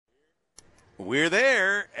We're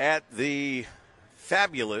there at the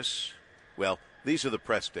fabulous, well, these are the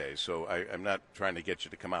press days, so I'm not trying to get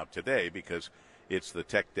you to come out today because it's the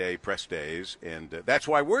Tech Day press days, and that's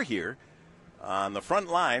why we're here on the front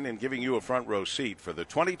line and giving you a front row seat for the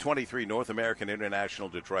 2023 North American International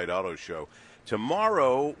Detroit Auto Show.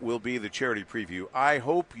 Tomorrow will be the charity preview. I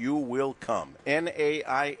hope you will come.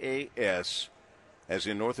 NAIAS, as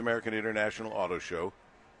in North American International Auto Show,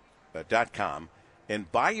 .com, and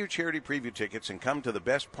buy your charity preview tickets and come to the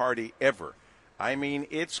best party ever. I mean,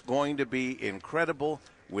 it's going to be incredible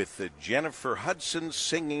with Jennifer Hudson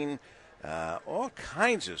singing, all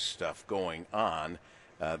kinds of stuff going on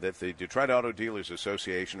that the Detroit Auto Dealers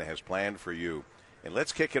Association has planned for you. And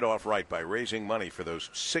let's kick it off right by raising money for those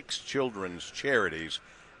 6 children's charities,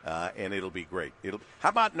 and it'll be great. How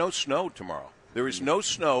about no snow tomorrow? There is no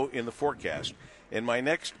snow in the forecast. And my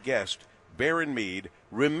next guest, Barron Meade,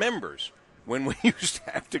 remembers when we used to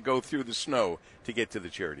have to go through the snow to get to the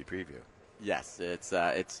charity preview. Yes, it's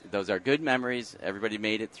those are good memories. Everybody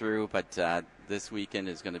made it through, but this weekend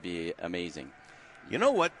is going to be amazing. You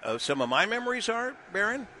know what some of my memories are,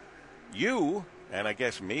 Barron? You, and I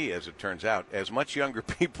guess me, as it turns out, as much younger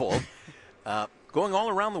people, going all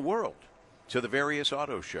around the world to the various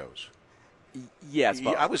auto shows. Yes,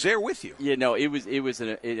 but I was there with you. You know, it was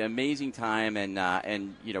an amazing time,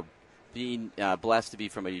 and you know, being blessed to be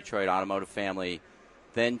from a Detroit automotive family,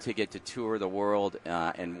 then to get to tour the world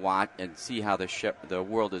and watch and see how the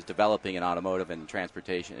world is developing in automotive and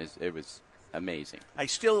transportation. It was amazing. I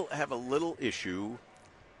still have a little issue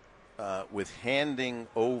with handing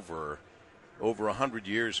over 100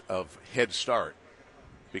 years of head start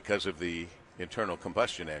because of the internal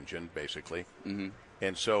combustion engine, basically. Mm-hmm.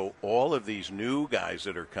 And so all of these new guys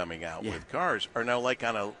that are coming out with cars are now like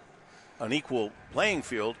on an equal playing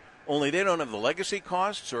field, only they don't have the legacy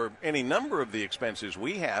costs or any number of the expenses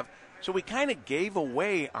we have. So we kind of gave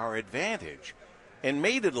away our advantage and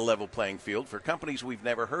made it a level playing field for companies we've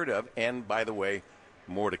never heard of. And, by the way,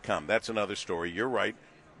 more to come. That's another story. You're right.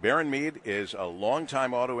 Barron Meade is a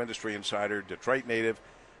longtime auto industry insider, Detroit native,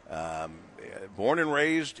 born and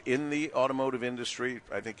raised in the automotive industry.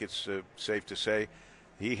 I think it's safe to say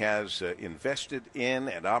he has invested in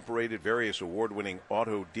and operated various award-winning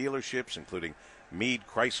auto dealerships, including Meade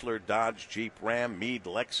Chrysler, Dodge, Jeep, Ram, Meade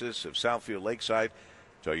Lexus of Southfield Lakeside,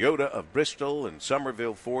 Toyota of Bristol, and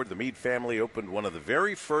Somerville Ford. The Meade family opened one of the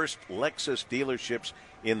very first Lexus dealerships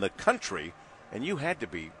in the country, and you had to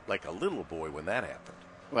be like a little boy when that happened.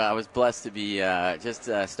 Well, I was blessed to be just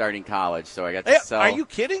starting college, so I got to sell. Are you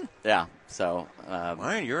kidding? Yeah. So,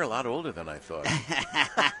 Ryan, you're a lot older than I thought.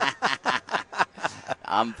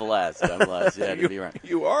 I'm blessed. Yeah, to be right.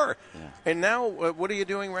 You are. Yeah. And now, what are you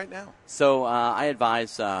doing right now? So I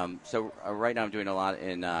advise. Right now I'm doing a lot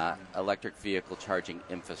in electric vehicle charging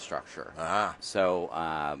infrastructure. So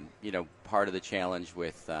part of the challenge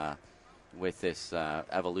with this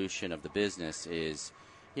evolution of the business is,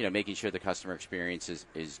 making sure the customer experience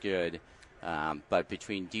is good. But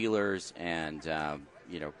between dealers and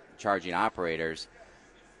charging operators,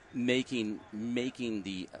 making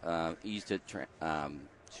the ease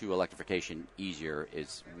to electrification easier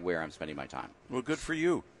is where I'm spending my time. Well, good for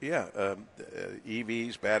you. Yeah,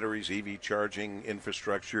 EVs, batteries, EV charging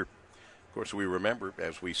infrastructure. Of course, we remember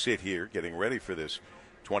as we sit here getting ready for this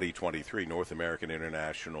 2023 North American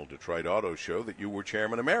International Detroit Auto Show that you were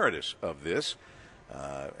chairman emeritus of this,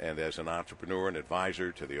 and as an entrepreneur and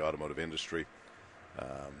advisor to the automotive industry.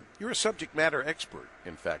 You're a subject matter expert,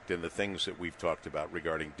 in fact, in the things that we've talked about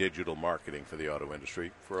regarding digital marketing for the auto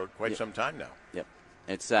industry for quite some time now. Yep.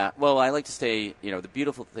 It's well, I like to say, the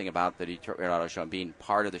beautiful thing about the Detroit Auto Show and being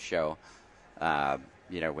part of the show,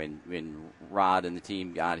 when Rod and the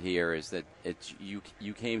team got here, is that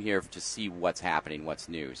you came here to see what's happening, what's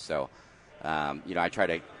new. So, I try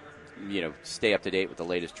to, stay up to date with the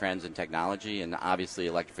latest trends in technology, and obviously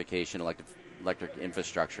electrification, electric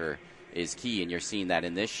infrastructure is key, and you're seeing that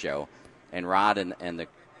in this show. And Rod and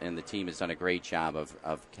the team has done a great job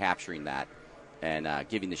of capturing that and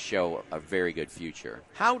giving the show a very good future.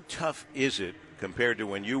 How tough is it compared to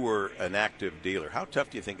when you were an active dealer? How tough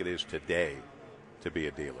do you think it is today to be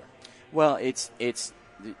a dealer? Well, it's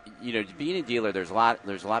being a dealer. There's a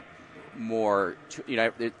lot more.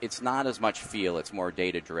 It's not as much feel. It's more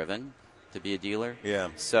data driven to be a dealer. Yeah.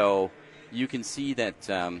 So you can see that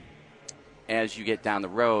as you get down the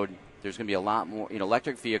road, there's going to be a lot more.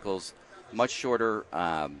 Electric vehicles, much shorter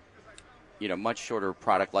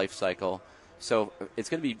product life cycle. So it's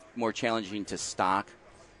going to be more challenging to stock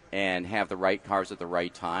and have the right cars at the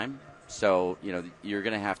right time. So, you're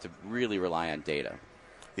going to have to really rely on data.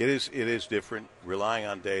 It is different, relying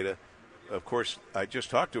on data. of course, I just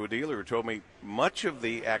talked to a dealer who told me much of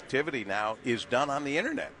the activity now is done on the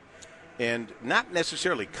internet. And not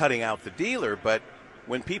necessarily cutting out the dealer, but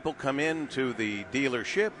when people come into the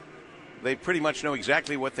dealership, they pretty much know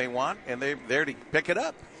exactly what they want, and they're there to pick it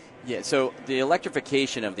up. Yeah, so the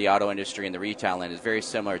electrification of the auto industry and the retail end is very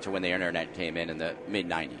similar to when the internet came in the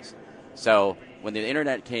mid-'90s. So when the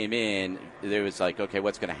internet came in, there was like, okay,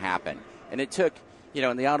 what's going to happen? And it took,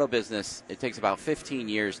 in the auto business, it takes about 15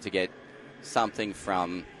 years to get something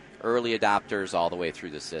from early adopters all the way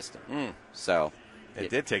through the system. So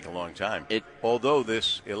it did take a long time. Although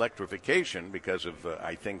this electrification, because of,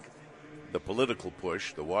 I think, the political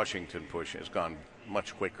push, the Washington push, has gone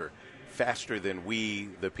much quicker, faster than we,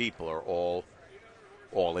 the people, are all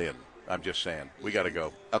in. I'm just saying. We got to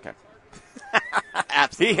go. Okay.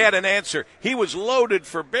 Absolutely. He had an answer. He was loaded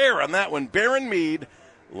for bear on that one. Barron Meade,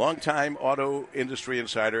 longtime auto industry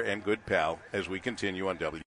insider and good pal, as we continue on W.